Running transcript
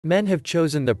Men have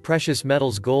chosen the precious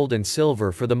metals gold and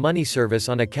silver for the money service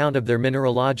on account of their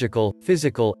mineralogical,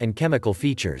 physical, and chemical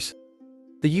features.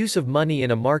 The use of money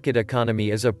in a market economy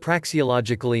is a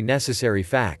praxeologically necessary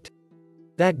fact.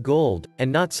 That gold,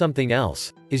 and not something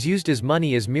else, is used as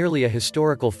money is merely a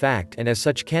historical fact and as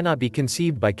such cannot be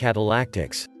conceived by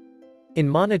catallactics. In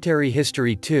monetary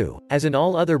history too, as in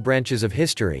all other branches of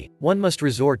history, one must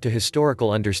resort to historical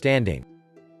understanding.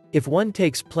 If one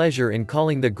takes pleasure in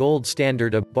calling the gold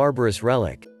standard a barbarous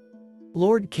relic.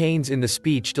 Lord Keynes in the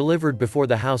speech delivered before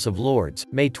the House of Lords,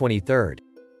 May 23,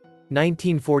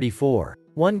 1944.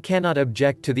 One cannot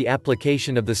object to the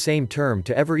application of the same term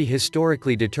to every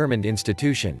historically determined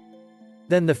institution.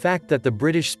 Then the fact that the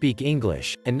British speak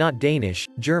English, and not Danish,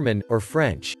 German, or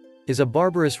French, is a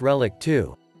barbarous relic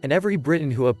too, and every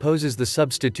Briton who opposes the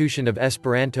substitution of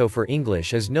Esperanto for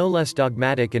English is no less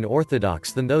dogmatic and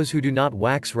orthodox than those who do not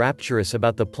wax rapturous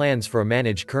about the plans for a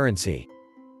managed currency.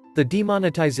 The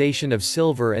demonetization of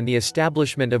silver and the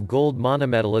establishment of gold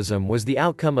monometallism was the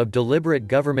outcome of deliberate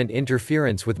government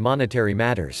interference with monetary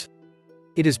matters.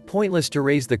 It is pointless to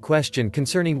raise the question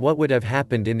concerning what would have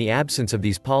happened in the absence of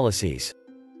these policies.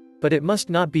 But it must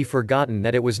not be forgotten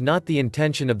that it was not the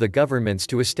intention of the governments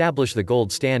to establish the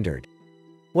gold standard.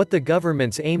 What the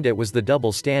governments aimed at was the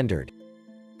double standard.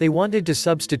 They wanted to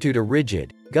substitute a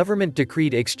rigid,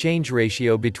 government-decreed exchange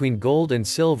ratio between gold and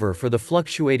silver for the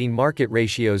fluctuating market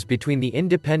ratios between the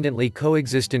independently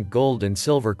coexistent gold and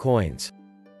silver coins.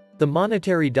 The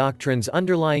monetary doctrines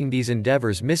underlying these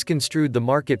endeavors misconstrued the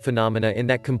market phenomena in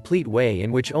that complete way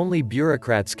in which only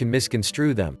bureaucrats can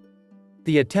misconstrue them.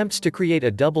 The attempts to create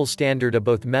a double standard of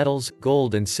both metals,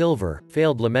 gold and silver,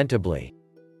 failed lamentably.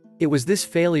 It was this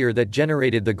failure that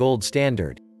generated the gold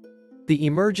standard. The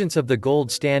emergence of the gold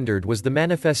standard was the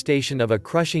manifestation of a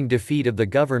crushing defeat of the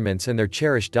governments and their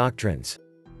cherished doctrines.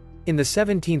 In the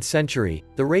 17th century,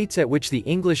 the rates at which the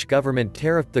English government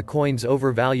tariffed the coins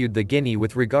overvalued the guinea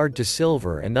with regard to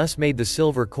silver and thus made the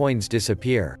silver coins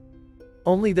disappear.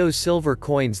 Only those silver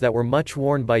coins that were much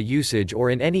worn by usage or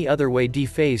in any other way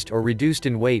defaced or reduced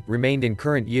in weight remained in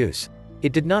current use.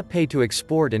 It did not pay to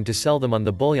export and to sell them on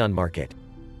the bullion market.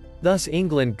 Thus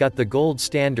England got the gold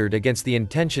standard against the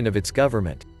intention of its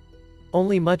government.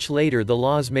 Only much later the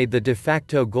laws made the de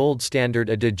facto gold standard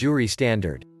a de jure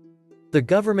standard. The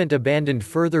government abandoned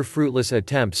further fruitless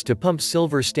attempts to pump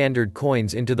silver standard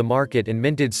coins into the market and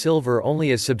minted silver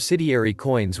only as subsidiary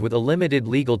coins with a limited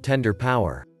legal tender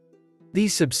power.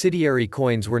 These subsidiary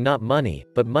coins were not money,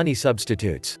 but money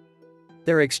substitutes.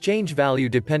 Their exchange value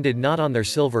depended not on their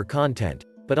silver content,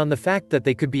 but on the fact that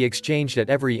they could be exchanged at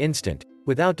every instant,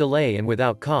 without delay and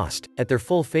without cost, at their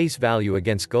full face value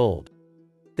against gold.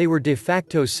 They were de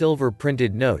facto silver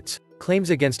printed notes,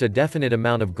 claims against a definite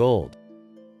amount of gold.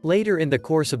 Later in the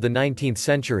course of the 19th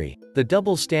century, the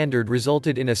double standard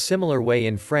resulted in a similar way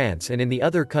in France and in the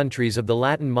other countries of the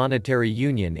Latin Monetary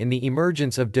Union in the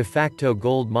emergence of de facto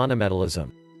gold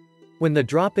monometallism. When the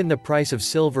drop in the price of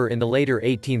silver in the later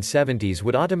 1870s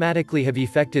would automatically have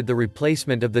effected the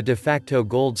replacement of the de facto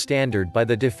gold standard by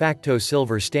the de facto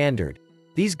silver standard,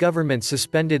 these governments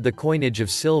suspended the coinage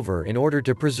of silver in order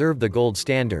to preserve the gold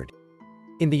standard.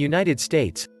 In the United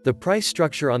States, the price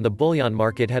structure on the bullion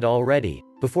market had already,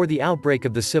 before the outbreak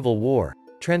of the Civil War,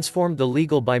 transformed the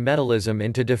legal bimetallism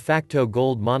into de facto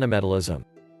gold monometallism.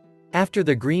 After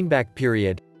the greenback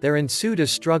period, there ensued a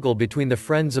struggle between the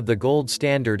friends of the gold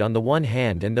standard on the one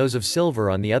hand and those of silver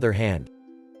on the other hand.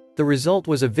 The result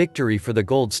was a victory for the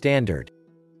gold standard.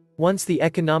 Once the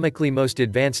economically most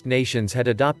advanced nations had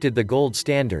adopted the gold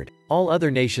standard, all other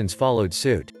nations followed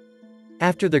suit.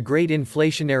 After the great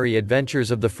inflationary adventures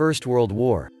of the First World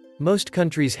War, most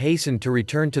countries hastened to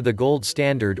return to the gold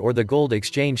standard or the gold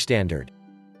exchange standard.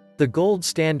 The gold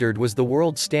standard was the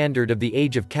world standard of the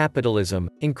age of capitalism,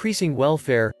 increasing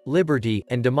welfare, liberty,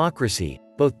 and democracy,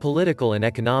 both political and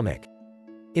economic.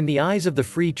 In the eyes of the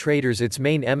free traders, its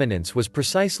main eminence was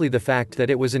precisely the fact that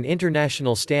it was an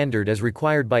international standard as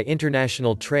required by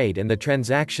international trade and the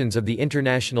transactions of the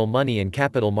international money and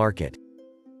capital market.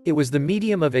 It was the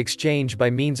medium of exchange by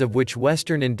means of which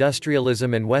Western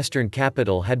industrialism and Western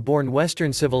capital had borne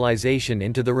Western civilization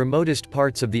into the remotest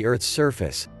parts of the Earth's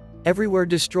surface, everywhere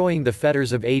destroying the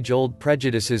fetters of age-old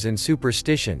prejudices and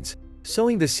superstitions,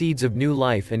 sowing the seeds of new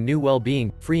life and new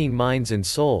well-being, freeing minds and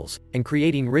souls, and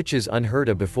creating riches unheard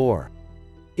of before.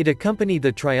 It accompanied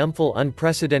the triumphal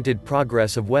unprecedented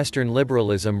progress of Western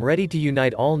liberalism, ready to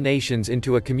unite all nations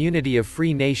into a community of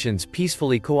free nations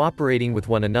peacefully cooperating with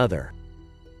one another.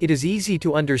 It is easy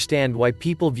to understand why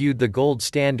people viewed the gold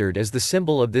standard as the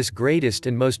symbol of this greatest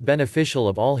and most beneficial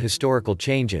of all historical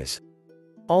changes.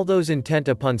 All those intent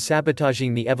upon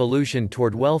sabotaging the evolution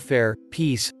toward welfare,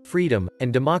 peace, freedom,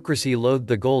 and democracy loathed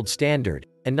the gold standard,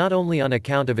 and not only on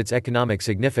account of its economic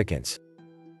significance.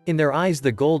 In their eyes,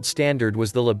 the gold standard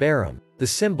was the liberum, the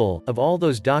symbol of all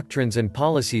those doctrines and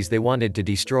policies they wanted to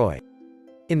destroy.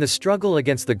 In the struggle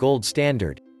against the gold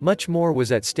standard, much more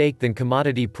was at stake than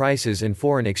commodity prices and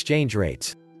foreign exchange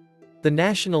rates. The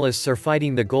nationalists are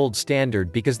fighting the gold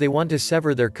standard because they want to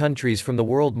sever their countries from the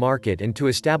world market and to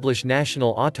establish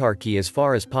national autarky as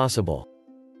far as possible.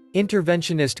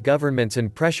 Interventionist governments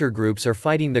and pressure groups are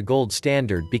fighting the gold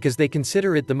standard because they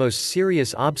consider it the most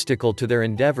serious obstacle to their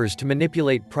endeavors to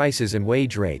manipulate prices and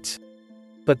wage rates.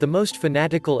 But the most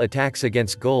fanatical attacks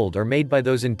against gold are made by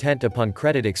those intent upon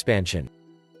credit expansion.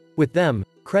 With them,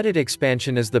 credit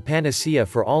expansion is the panacea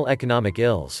for all economic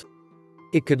ills.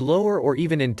 It could lower or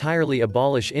even entirely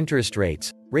abolish interest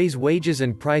rates, raise wages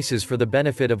and prices for the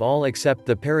benefit of all except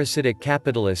the parasitic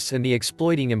capitalists and the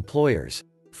exploiting employers,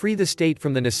 free the state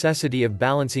from the necessity of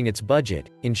balancing its budget,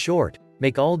 in short,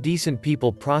 make all decent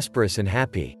people prosperous and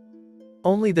happy.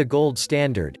 Only the gold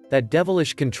standard, that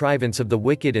devilish contrivance of the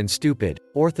wicked and stupid,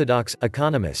 orthodox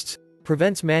economists,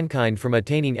 prevents mankind from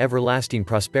attaining everlasting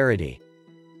prosperity.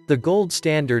 The gold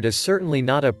standard is certainly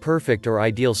not a perfect or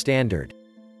ideal standard.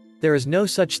 There is no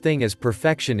such thing as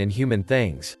perfection in human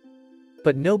things.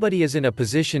 But nobody is in a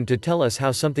position to tell us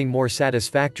how something more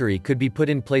satisfactory could be put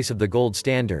in place of the gold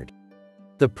standard.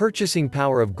 The purchasing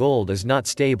power of gold is not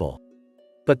stable.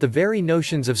 But the very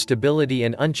notions of stability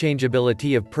and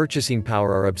unchangeability of purchasing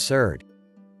power are absurd.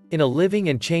 In a living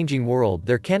and changing world,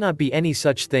 there cannot be any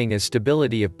such thing as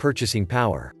stability of purchasing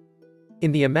power.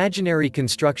 In the imaginary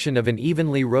construction of an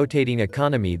evenly rotating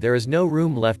economy, there is no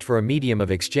room left for a medium of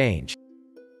exchange.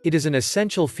 It is an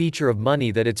essential feature of money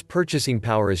that its purchasing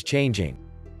power is changing.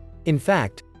 In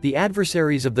fact, the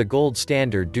adversaries of the gold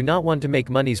standard do not want to make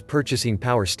money's purchasing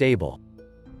power stable.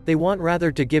 They want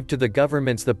rather to give to the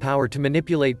governments the power to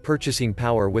manipulate purchasing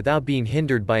power without being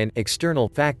hindered by an external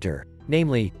factor,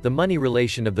 namely, the money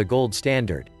relation of the gold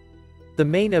standard. The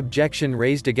main objection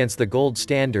raised against the gold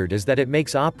standard is that it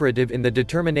makes operative in the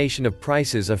determination of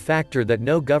prices a factor that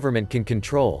no government can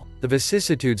control, the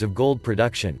vicissitudes of gold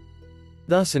production.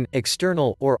 Thus an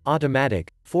external, or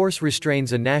automatic, force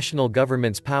restrains a national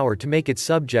government's power to make its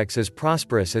subjects as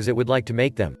prosperous as it would like to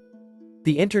make them.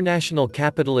 The international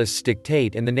capitalists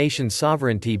dictate and the nation's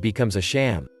sovereignty becomes a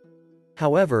sham.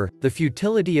 However, the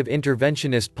futility of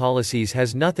interventionist policies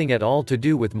has nothing at all to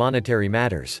do with monetary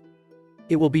matters.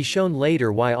 It will be shown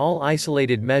later why all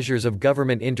isolated measures of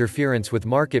government interference with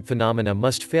market phenomena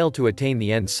must fail to attain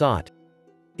the end sought.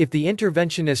 If the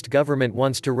interventionist government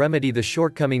wants to remedy the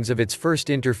shortcomings of its first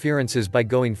interferences by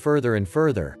going further and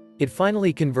further, it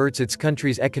finally converts its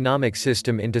country's economic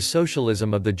system into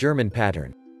socialism of the German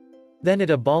pattern. Then it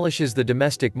abolishes the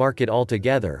domestic market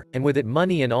altogether, and with it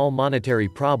money and all monetary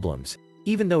problems,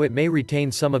 even though it may retain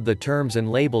some of the terms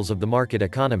and labels of the market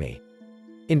economy.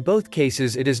 In both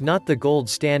cases, it is not the gold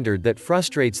standard that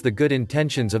frustrates the good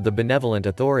intentions of the benevolent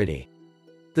authority.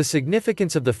 The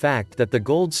significance of the fact that the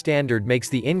gold standard makes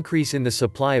the increase in the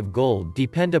supply of gold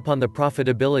depend upon the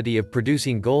profitability of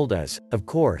producing gold is, of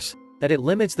course, that it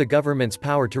limits the government's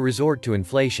power to resort to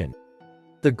inflation.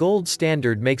 The gold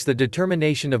standard makes the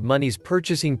determination of money's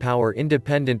purchasing power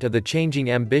independent of the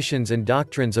changing ambitions and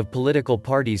doctrines of political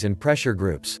parties and pressure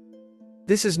groups.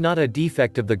 This is not a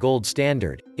defect of the gold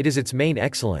standard, it is its main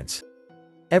excellence.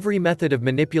 Every method of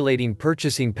manipulating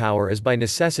purchasing power is by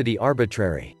necessity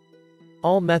arbitrary.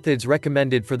 All methods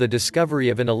recommended for the discovery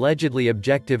of an allegedly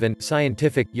objective and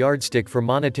scientific yardstick for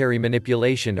monetary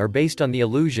manipulation are based on the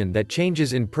illusion that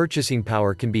changes in purchasing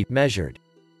power can be measured.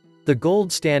 The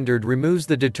gold standard removes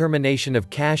the determination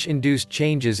of cash-induced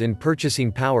changes in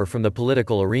purchasing power from the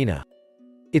political arena.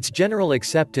 Its general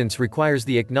acceptance requires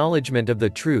the acknowledgement of the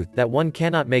truth that one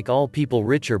cannot make all people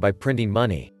richer by printing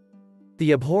money.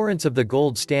 The abhorrence of the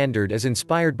gold standard is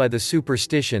inspired by the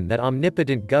superstition that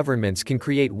omnipotent governments can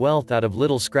create wealth out of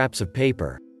little scraps of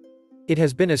paper. It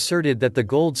has been asserted that the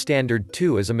gold standard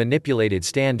too is a manipulated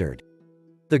standard.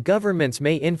 The governments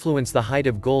may influence the height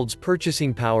of gold's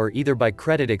purchasing power either by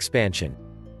credit expansion,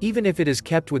 even if it is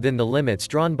kept within the limits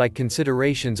drawn by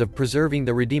considerations of preserving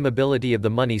the redeemability of the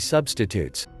money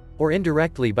substitutes, or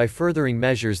indirectly by furthering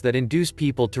measures that induce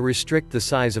people to restrict the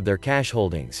size of their cash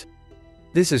holdings.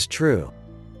 This is true.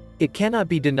 It cannot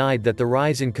be denied that the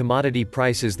rise in commodity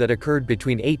prices that occurred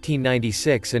between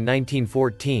 1896 and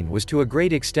 1914 was to a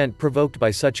great extent provoked by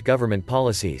such government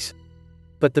policies.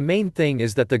 But the main thing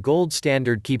is that the gold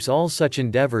standard keeps all such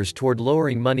endeavors toward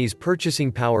lowering money's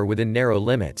purchasing power within narrow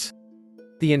limits.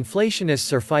 The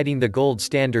inflationists are fighting the gold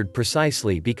standard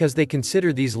precisely because they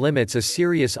consider these limits a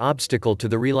serious obstacle to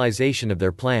the realization of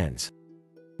their plans.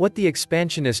 What the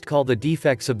expansionists call the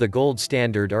defects of the gold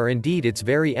standard are indeed its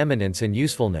very eminence and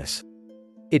usefulness.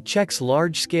 It checks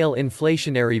large-scale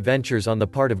inflationary ventures on the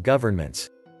part of governments.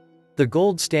 The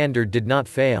gold standard did not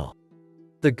fail.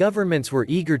 The governments were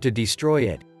eager to destroy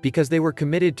it, because they were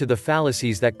committed to the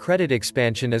fallacies that credit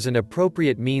expansion is an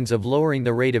appropriate means of lowering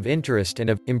the rate of interest and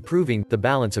of improving the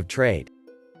balance of trade.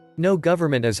 No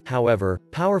government is, however,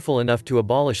 powerful enough to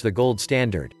abolish the gold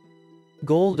standard.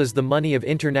 Gold is the money of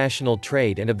international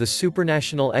trade and of the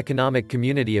supranational economic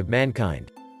community of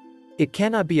mankind. It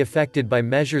cannot be affected by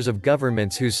measures of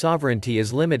governments whose sovereignty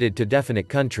is limited to definite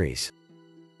countries.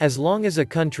 As long as a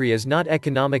country is not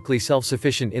economically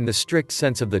self-sufficient in the strict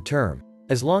sense of the term,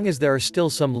 as long as there are still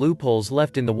some loopholes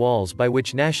left in the walls by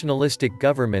which nationalistic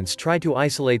governments try to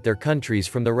isolate their countries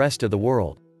from the rest of the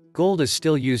world, gold is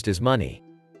still used as money.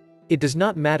 It does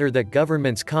not matter that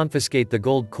governments confiscate the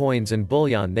gold coins and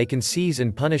bullion they can seize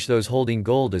and punish those holding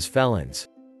gold as felons.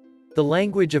 The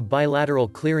language of bilateral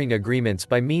clearing agreements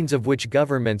by means of which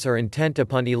governments are intent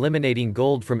upon eliminating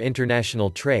gold from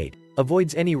international trade,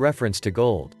 avoids any reference to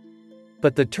gold.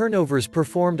 But the turnovers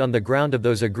performed on the ground of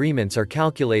those agreements are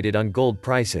calculated on gold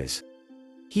prices.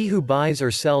 He who buys or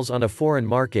sells on a foreign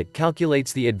market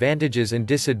calculates the advantages and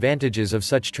disadvantages of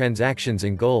such transactions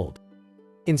in gold.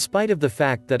 In spite of the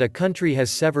fact that a country has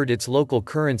severed its local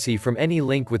currency from any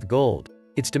link with gold,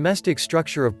 its domestic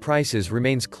structure of prices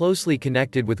remains closely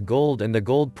connected with gold and the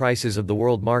gold prices of the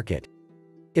world market.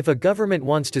 If a government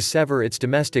wants to sever its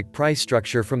domestic price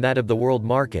structure from that of the world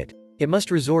market, it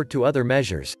must resort to other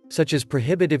measures, such as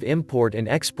prohibitive import and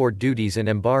export duties and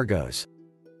embargoes.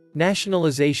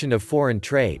 Nationalization of foreign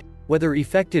trade, whether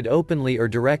effected openly or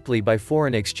directly by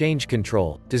foreign exchange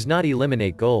control, does not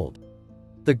eliminate gold.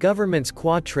 The government's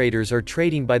qua-traders are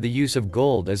trading by the use of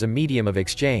gold as a medium of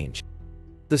exchange.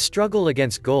 The struggle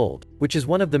against gold, which is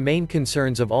one of the main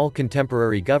concerns of all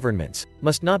contemporary governments,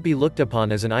 must not be looked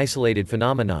upon as an isolated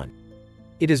phenomenon.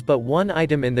 It is but one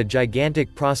item in the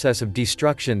gigantic process of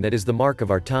destruction that is the mark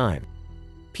of our time.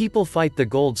 People fight the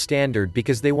gold standard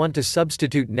because they want to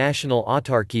substitute national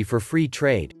autarky for free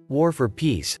trade, war for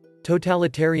peace,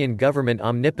 totalitarian government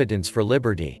omnipotence for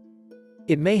liberty.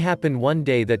 It may happen one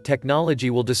day that technology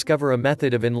will discover a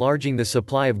method of enlarging the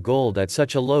supply of gold at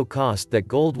such a low cost that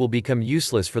gold will become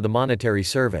useless for the monetary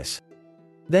service.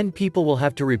 Then people will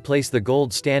have to replace the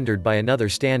gold standard by another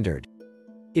standard.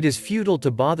 It is futile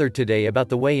to bother today about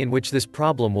the way in which this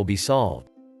problem will be solved.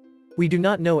 We do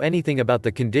not know anything about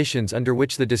the conditions under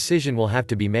which the decision will have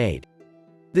to be made.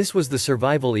 This was the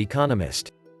Survival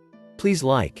Economist. Please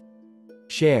like,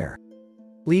 share,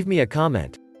 leave me a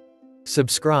comment,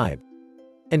 subscribe.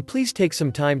 And please take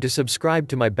some time to subscribe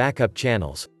to my backup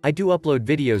channels. I do upload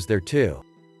videos there too.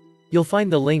 You'll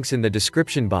find the links in the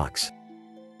description box.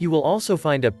 You will also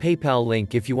find a PayPal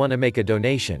link if you want to make a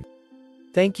donation.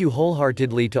 Thank you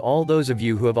wholeheartedly to all those of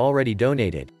you who have already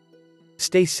donated.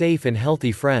 Stay safe and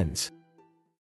healthy, friends.